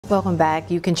Welcome back.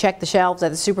 You can check the shelves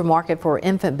at the supermarket for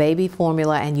infant baby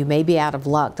formula and you may be out of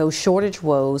luck. Those shortage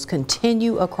woes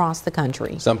continue across the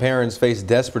country. Some parents face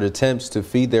desperate attempts to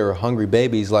feed their hungry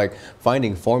babies, like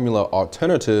finding formula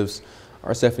alternatives.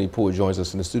 Our Stephanie Poole joins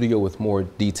us in the studio with more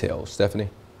details. Stephanie?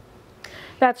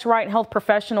 That's right. Health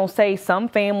professionals say some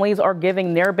families are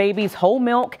giving their babies whole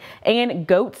milk and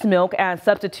goat's milk as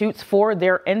substitutes for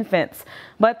their infants.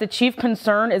 But the chief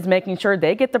concern is making sure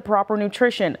they get the proper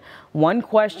nutrition. One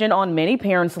question on many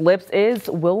parents' lips is,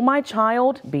 will my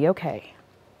child be okay?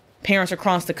 Parents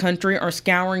across the country are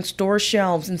scouring store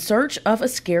shelves in search of a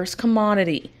scarce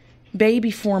commodity: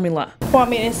 baby formula. Well, I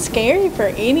mean, it's scary for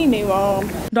any new mom.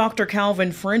 Dr.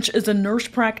 Calvin French is a nurse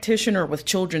practitioner with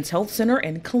Children's Health Center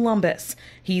in Columbus.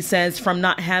 He says from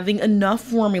not having enough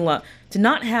formula to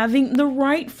not having the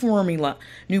right formula,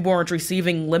 newborns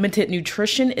receiving limited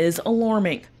nutrition is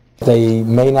alarming. They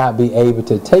may not be able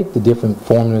to take the different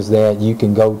formulas that you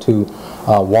can go to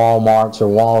Walmart's or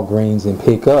Walgreens and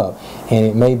pick up, and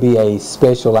it may be a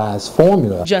specialized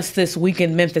formula. Just this week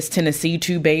in Memphis, Tennessee,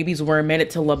 2 babies were admitted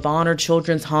to Le Bonheur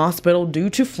Children's Hospital due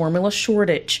to formula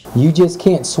shortage. You just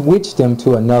can't switch them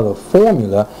to another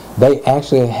formula. They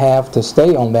actually have to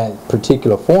stay on that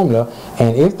particular formula,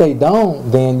 and if they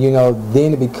don't, then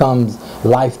then it becomes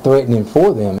life-threatening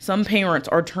for them. Some parents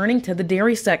are turning to the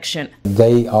dairy section.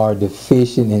 They are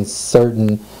deficient in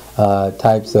certain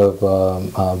types of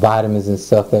vitamins and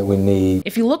stuff that we need.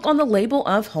 If you look on the label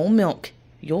of whole milk,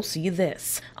 you'll see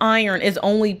this. Iron is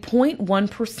only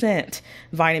 0.1%.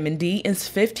 Vitamin D is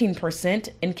 15%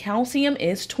 and calcium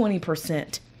is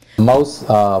 20%. Most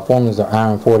formulas are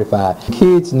iron fortified.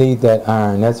 Kids need that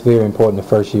iron. That's very important the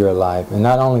first year of life. And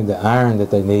not only the iron that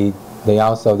they need,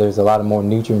 there's a lot of more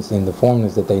nutrients in the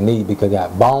formulas that they need, because they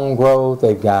got bone growth,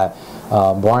 they've got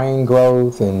brain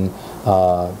growth, and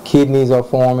kidneys are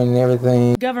forming and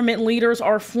everything. Government leaders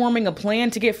are forming a plan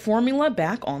to get formula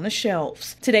back on the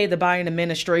shelves. Today, the Biden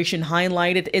administration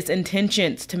highlighted its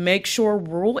intentions to make sure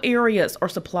rural areas are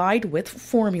supplied with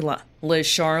formula. Liz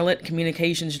Charlotte,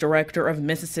 communications director of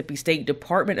Mississippi State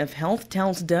Department of Health,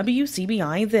 tells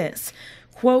WCBI this.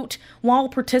 Quote, while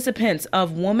participants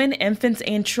of Women, Infants,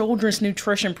 and Children's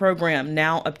Nutrition Program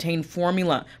now obtain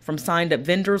formula from signed-up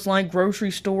vendors like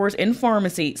grocery stores and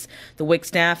pharmacies, the WIC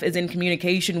staff is in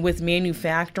communication with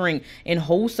manufacturing and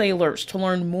wholesalers to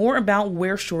learn more about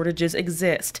where shortages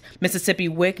exist. Mississippi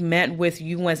WIC met with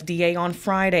USDA on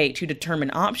Friday to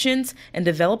determine options and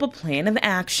develop a plan of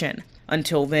action.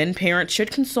 Until then, parents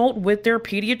should consult with their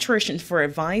pediatrician for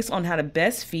advice on how to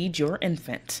best feed your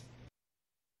infant.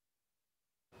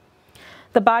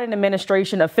 The Biden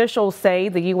administration officials say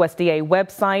the USDA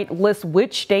website lists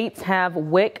which states have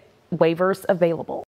WIC waivers available.